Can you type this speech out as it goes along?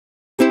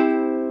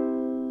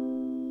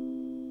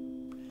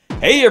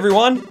Hey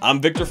everyone, I'm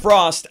Victor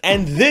Frost,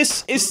 and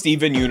this is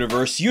Steven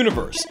Universe,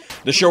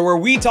 the show where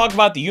we talk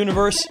about the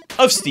universe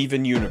of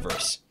Steven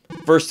Universe.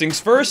 First things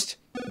first,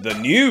 the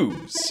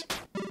news.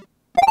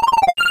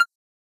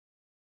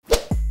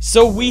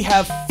 So we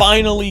have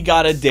finally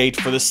got a date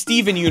for the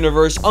Steven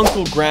Universe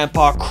Uncle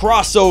Grandpa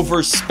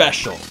crossover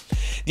special.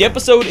 The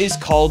episode is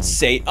called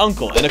Say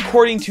Uncle, and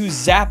according to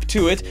Zap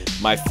To It,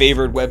 my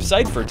favorite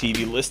website for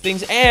TV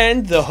listings,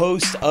 and the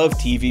host of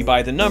TV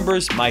by the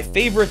Numbers, my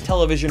favorite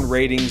television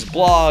ratings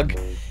blog,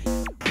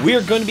 we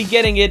are going to be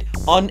getting it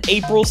on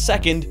April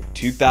 2nd,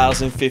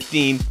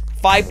 2015,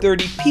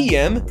 5:30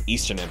 p.m.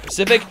 Eastern and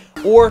Pacific,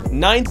 or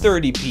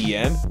 9:30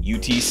 p.m.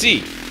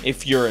 UTC,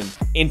 if you're an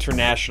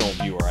international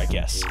viewer, I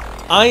guess.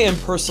 I am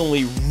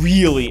personally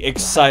really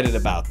excited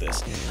about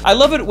this. I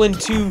love it when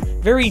two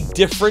very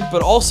different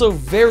but also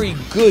very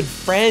good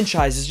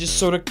franchises just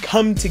sort of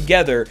come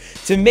together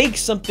to make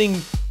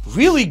something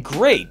really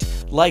great,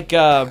 like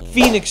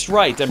Phoenix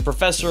Wright and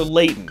Professor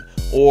Layton,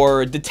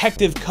 or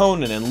Detective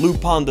Conan and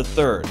Lupin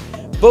III.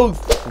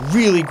 Both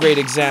really great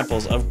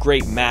examples of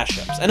great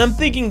mashups, and I'm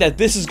thinking that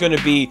this is going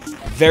to be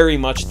very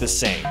much the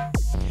same.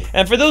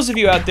 And for those of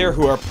you out there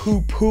who are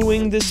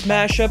poo-pooing this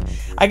mashup,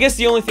 I guess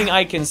the only thing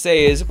I can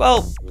say is,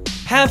 well,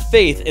 have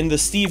faith in the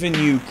Steven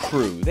U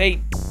crew.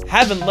 They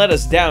haven't let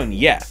us down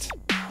yet.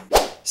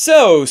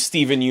 So,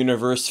 Steven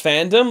Universe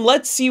fandom,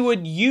 let's see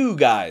what you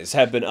guys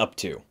have been up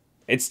to.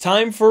 It's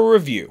time for a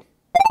review.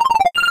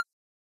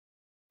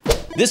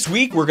 This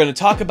week, we're going to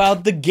talk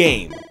about The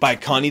Game by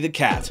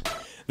ConnietheCat.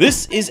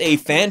 This is a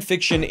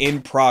fanfiction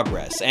in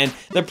progress, and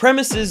the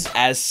premise is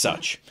as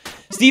such.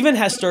 Steven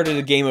has started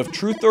a game of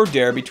truth or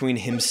dare between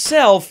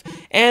himself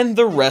and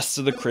the rest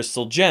of the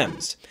crystal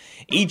gems.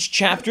 Each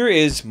chapter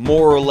is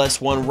more or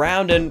less one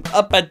round, and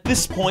up at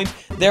this point,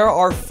 there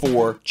are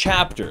 4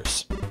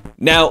 chapters.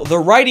 Now, the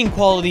writing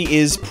quality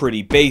is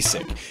pretty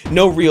basic.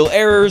 No real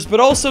errors, but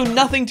also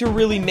nothing to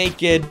really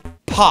make it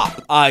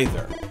pop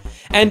either.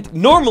 And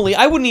normally,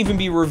 I wouldn't even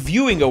be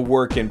reviewing a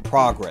work in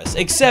progress,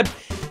 except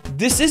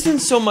this isn't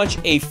so much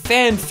a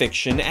fan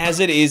fiction as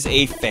it is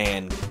a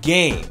fan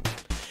game.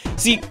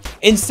 See,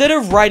 instead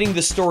of writing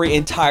the story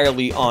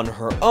entirely on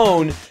her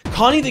own,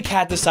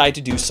 ConnietheCat decided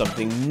to do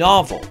something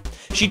novel.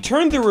 She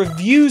turned the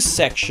reviews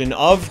section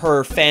of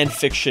her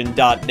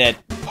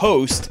fanfiction.net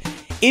post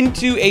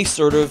into a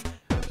sort of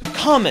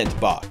comment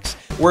box,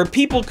 where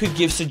people could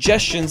give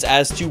suggestions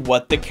as to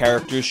what the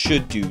characters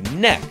should do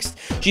next.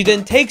 She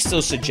then takes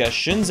those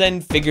suggestions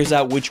and figures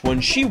out which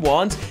one she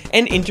wants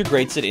and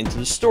integrates it into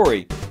the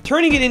story,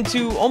 turning it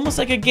into almost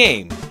like a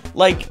game,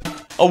 like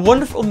a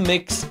wonderful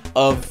mix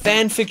of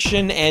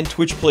fanfiction and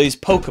Twitch plays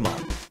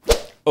Pokemon.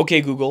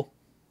 Okay, Google.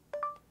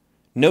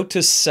 Note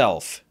to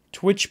self,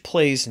 Twitch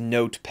plays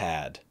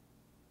Notepad.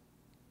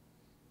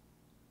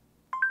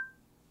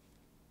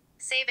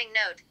 Saving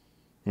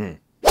note.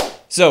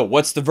 So,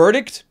 what's the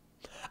verdict?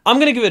 I'm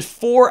gonna give it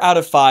 4 out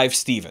of 5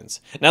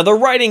 Stevens. Now, the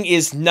writing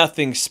is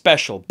nothing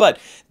special, but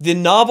the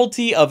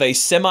novelty of a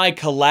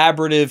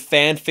semi-collaborative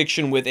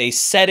fanfiction with a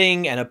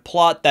setting and a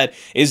plot that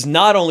is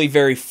not only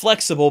very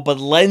flexible, but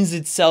lends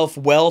itself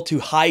well to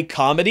high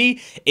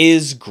comedy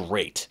is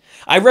great.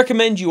 I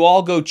recommend you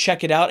all go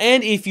check it out,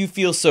 and if you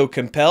feel so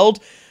compelled,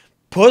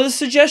 put a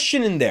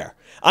suggestion in there.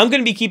 I'm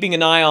going to be keeping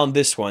an eye on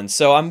this one,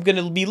 so I'm going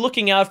to be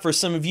looking out for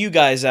some of you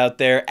guys out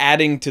there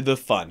adding to the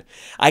fun.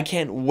 I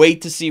can't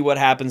wait to see what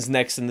happens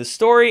next in the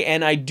story,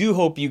 and I do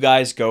hope you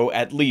guys go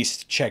at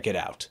least check it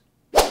out.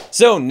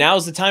 So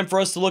now's the time for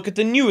us to look at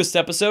the newest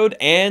episode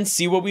and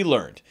see what we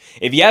learned.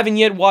 If you haven't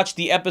yet watched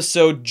the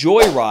episode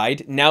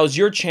Joyride, now's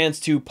your chance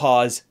to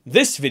pause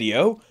this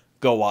video,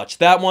 go watch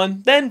that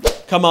one, then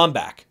come on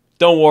back.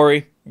 Don't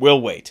worry, we'll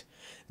wait.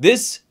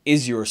 This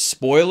is your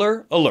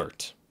spoiler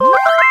alert.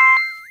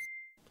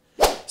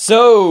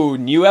 So,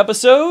 new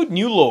episode,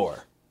 new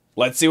lore.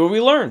 Let's see what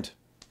we learned.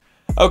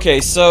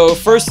 Okay, so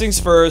first things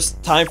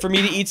first, time for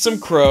me to eat some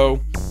crow.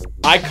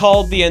 I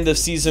called the end of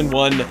Season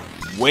 1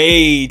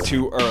 way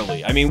too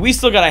early. I mean, we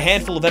still got a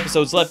handful of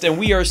episodes left, and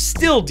we are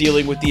still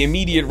dealing with the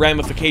immediate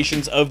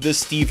ramifications of the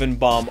Steven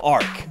Bomb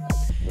arc.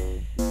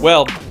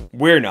 Well,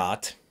 we're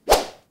not,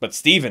 but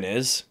Steven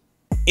is.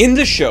 In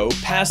the show,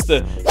 past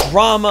the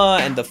drama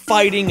and the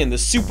fighting and the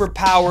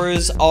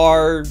superpowers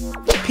are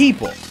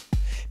people.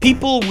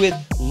 People with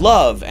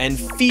love and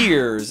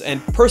fears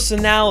and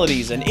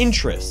personalities and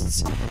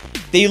interests.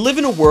 They live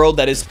in a world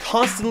that is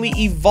constantly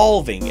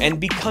evolving and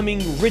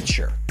becoming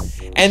richer.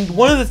 And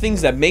one of the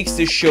things that makes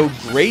this show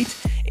great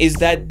is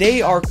that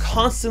they are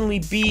constantly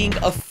being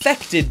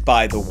affected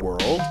by the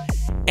world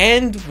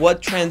and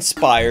what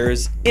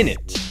transpires in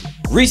it.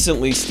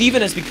 Recently,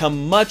 Steven has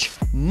become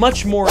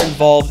much more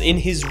involved in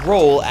his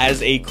role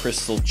as a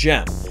crystal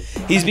gem.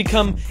 He's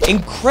become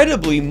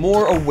incredibly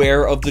more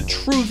aware of the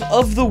truth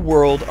of the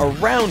world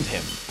around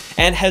him,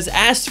 and has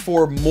asked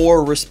for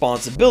more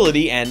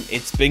responsibility, and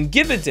it's been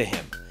given to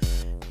him.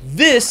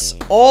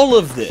 All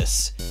of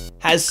this,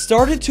 has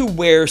started to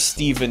wear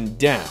Steven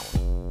down.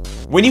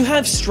 When you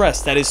have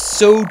stress that is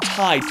so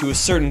tied to a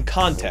certain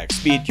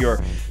context, be it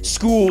your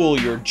school,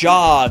 your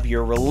job,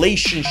 your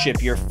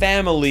relationship, your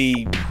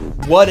family,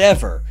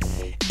 whatever,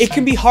 it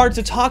can be hard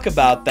to talk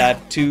about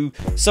that to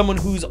someone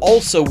who's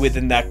also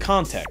within that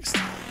context.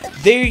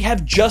 They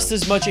have just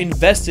as much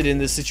invested in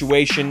the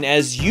situation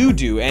as you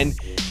do and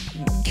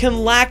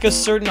can lack a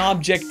certain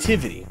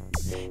objectivity.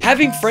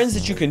 Having friends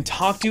that you can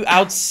talk to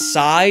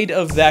outside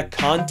of that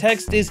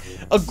context is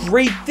a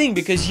great thing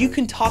because you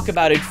can talk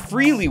about it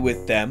freely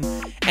with them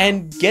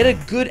and get a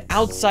good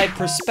outside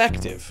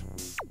perspective.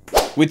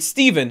 With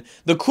Steven,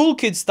 the cool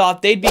kids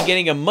thought they'd be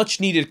getting a much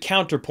needed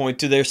counterpoint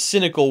to their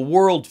cynical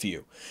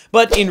worldview.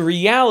 But in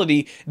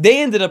reality,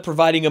 they ended up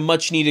providing a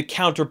much needed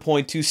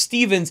counterpoint to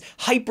Steven's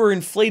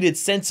hyperinflated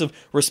sense of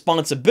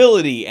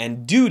responsibility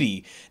and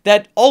duty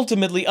that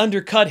ultimately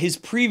undercut his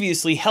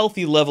previously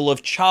healthy level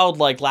of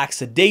childlike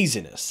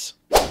lackadaisicness.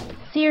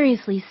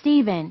 Seriously,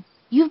 Steven,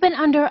 you've been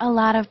under a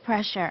lot of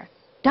pressure.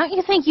 Don't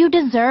you think you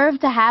deserve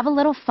to have a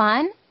little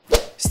fun?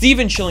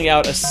 Steven chilling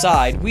out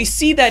aside, we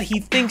see that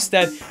he thinks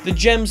that the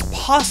gems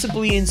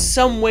possibly in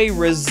some way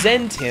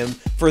resent him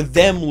for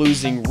them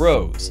losing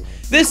Rose.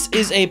 This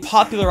is a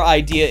popular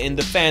idea in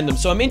the fandom,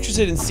 so I'm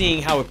interested in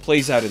seeing how it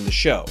plays out in the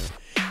show.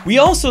 We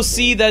also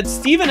see that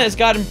Steven has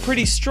gotten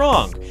pretty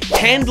strong,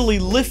 handily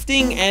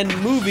lifting and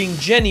moving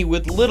Jenny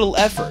with little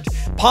effort,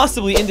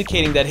 possibly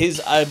indicating that his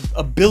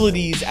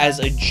abilities as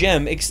a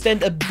gem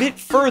extend a bit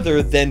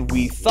further than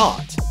we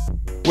thought.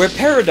 Where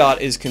Peridot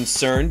is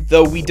concerned,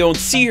 though we don't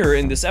see her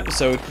in this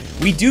episode,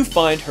 we do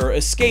find her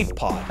escape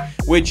pod,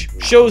 which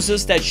shows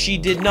us that she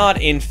did not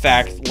in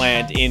fact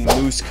land in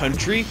Moose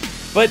Country,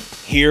 but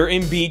here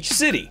in Beach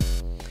City.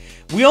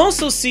 We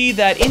also see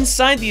that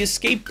inside the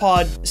escape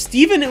pod,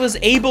 Steven was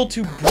able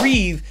to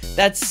breathe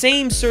that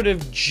same sort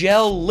of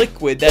gel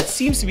liquid that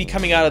seems to be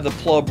coming out of the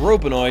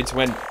Pleuropanoids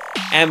when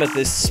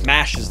Amethyst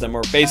smashes them,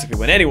 or basically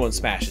when anyone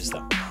smashes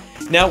them.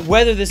 Now,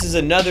 whether this is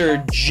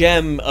another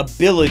gem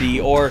ability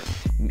or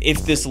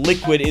if this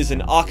liquid is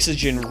an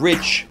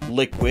oxygen-rich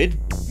liquid,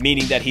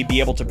 meaning that he'd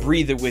be able to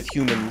breathe it with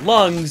human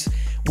lungs,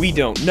 we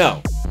don't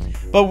know.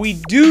 But we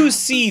do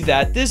see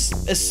that this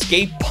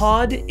escape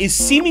pod is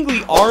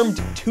seemingly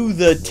armed to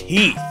the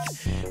teeth,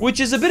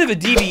 which is a bit of a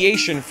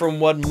deviation from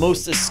what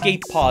most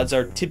escape pods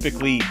are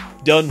typically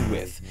done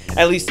with,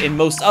 at least in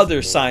most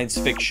other science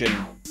fiction,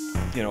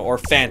 or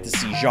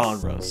fantasy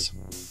genres.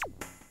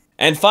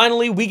 And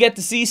finally, we get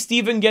to see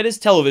Steven get his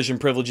television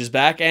privileges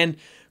back and,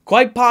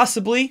 quite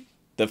possibly,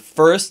 the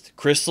first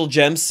Crystal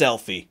Gem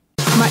selfie.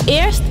 Maar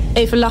eerst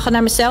even lachen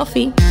naar mijn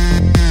selfie.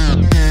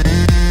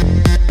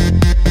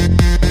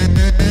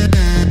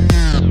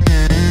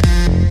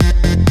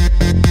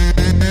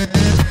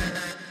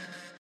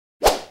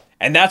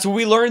 And that's what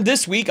we learned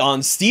this week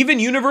on Steven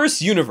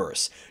Universe.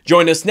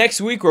 Join us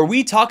next week where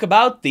we talk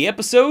about the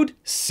episode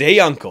Say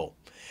Uncle.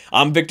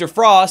 I'm Victor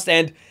Frost,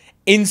 and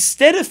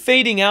instead of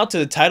fading out to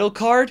the title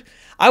card,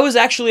 I was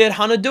actually at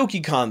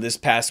HanadokiCon this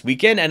past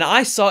weekend and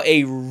I saw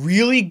a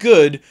really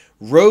good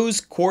Rose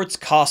Quartz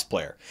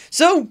cosplayer.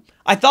 So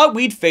I thought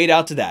we'd fade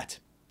out to that.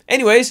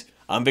 Anyways,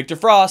 I'm Victor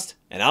Frost,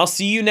 and I'll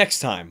see you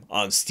next time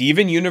on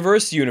Steven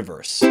Universe.